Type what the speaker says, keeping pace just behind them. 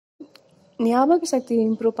ஞாபக சக்தியை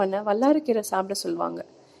இம்ப்ரூவ் பண்ண வல்லாரக்கீரை சாப்பிட சொல்லுவாங்க.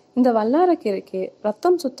 இந்த வல்லாரக்கீரைக்கு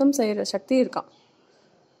ரத்தம் சுத்தம் செய்கிற சக்தி இருக்கான்.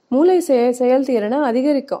 மூளை செயல்திறனை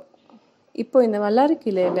அதிகரிக்கும். இப்போ இந்த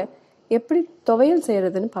வல்லாரக்கீரையில் எப்படி துவையல்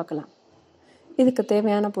செய்கிறதுன்னு பார்க்கலாம். இதுக்கு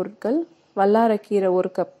தேவையான பொருட்கள்: வல்லாரக்கீரை 1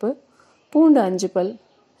 கப்பு, பூண்டு 5 பல்,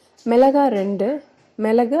 மிளகாய் 2,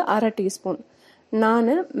 மிளகு அரை டீஸ்பூன்.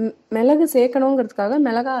 நான் மிளகு சேர்க்கணுங்கிறதுக்காக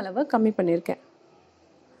மிளகாய் அளவை கம்மி பண்ணியிருக்கேன்.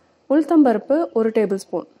 உளுத்தம்பருப்பு 1 டேபிள்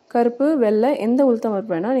ஸ்பூன், கருப்பு வெள்ளை எந்த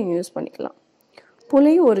உளுத்தம்பருப்பு வேணால் நீங்கள் யூஸ் பண்ணிக்கலாம்.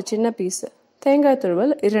 புளி ஒரு சின்ன பீஸு, தேங்காய்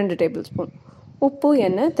துருவல் 2 டேபிள் ஸ்பூன், உப்பு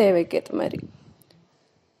எண்ணெய் தேவைக்கேற்ற மாதிரி.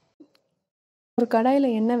 ஒரு கடாயில்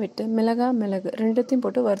எண்ணெய் விட்டு மிளகு ரெண்டுத்தையும்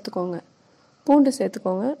போட்டு வறுத்துக்கோங்க. பூண்டு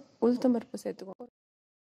சேர்த்துக்கோங்க, உளுத்தம்பருப்பு சேர்த்துக்கோங்க,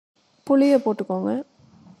 புளியை போட்டுக்கோங்க.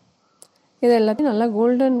 இது எல்லாத்தையும் நல்லா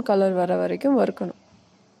கோல்டன் கலர் வர வரைக்கும் வறுக்கணும்.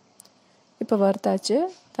 இப்போ வறுத்தாச்சு.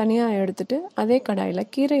 தனியாக எடுத்துட்டு அதே கடாயில்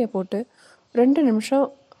கீரையை போட்டு 2 நிமிஷம்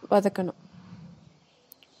வதக்கணும்.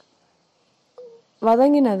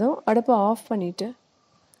 வதங்கினதும் அடுப்பை ஆஃப் பண்ணிவிட்டு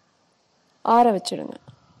ஆற வச்சிடுங்க.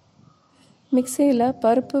 மிக்சியில்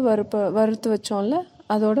பருப்பு வறுத்து வச்சோம்ல,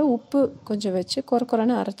 அதோட உப்பு கொஞ்சம் வச்சு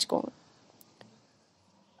கொரன்னு அரைச்சிக்கோங்க.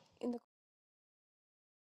 இந்த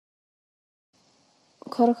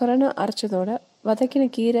கொரன்னு அரைச்சதோட வதக்கின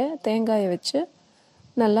கீரை தேங்காயை வச்சு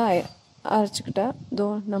நல்லா அரைச்சிக்கிட்டா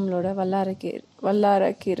நம்மளோட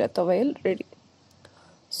வல்லாரக்கீரை துவையல் ரெடி.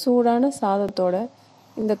 சூடான சாதத்தோட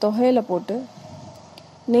இந்த துவையலை போட்டு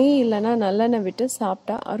நெய் இல்லைன்னா நல்லெண்ணெய் விட்டு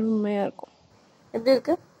சாப்பிட்டா அருமையாக இருக்கும். எப்படி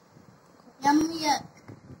இருக்கு?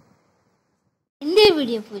 இந்த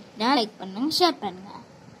வீடியோ பிடிச்சா லைக் பண்ணுங்க, ஷேர் பண்ணுங்க.